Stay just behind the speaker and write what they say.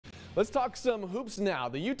Let's talk some hoops now.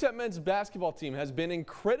 The UTEP men's basketball team has been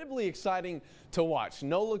incredibly exciting to watch.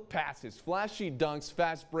 No-look passes, flashy dunks,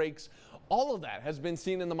 fast breaks, all of that has been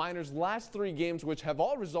seen in the Miners' last 3 games, which have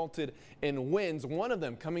all resulted in wins, one of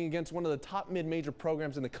them coming against one of the top mid-major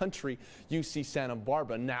programs in the country, UC Santa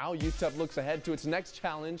Barbara. Now UTEP looks ahead to its next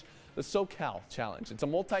challenge, the SoCal Challenge. It's a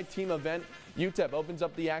multi-team event. UTEP opens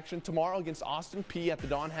up the action tomorrow against Austin Peay at the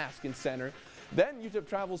Don Haskins Center. Then UTEP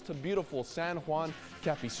travels to beautiful San Juan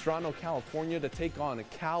Capistrano, California to take on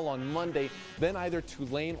Cal on Monday, then either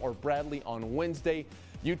Tulane or Bradley on Wednesday.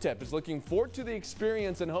 UTEP is looking forward to the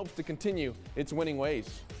experience and hopes to continue its winning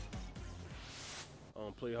ways.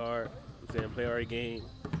 Play hard, play our game,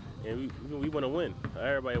 and we want to win.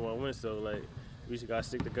 Everybody want to win, so like we just gotta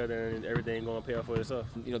stick together, and everything going to pay off for itself.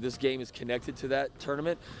 You know, this game is connected to that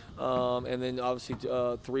tournament, and then obviously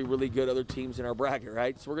 3 really good other teams in our bracket,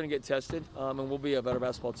 right? So we're going to get tested, and we'll be a better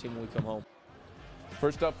basketball team when we come home.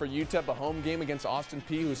 First up for UTEP, a home game against Austin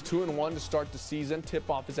Peay, who's 2-1 to start the season.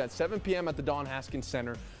 Tip-off is at 7 p.m. at the Don Haskins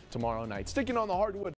Center tomorrow night. Sticking on the hardwood.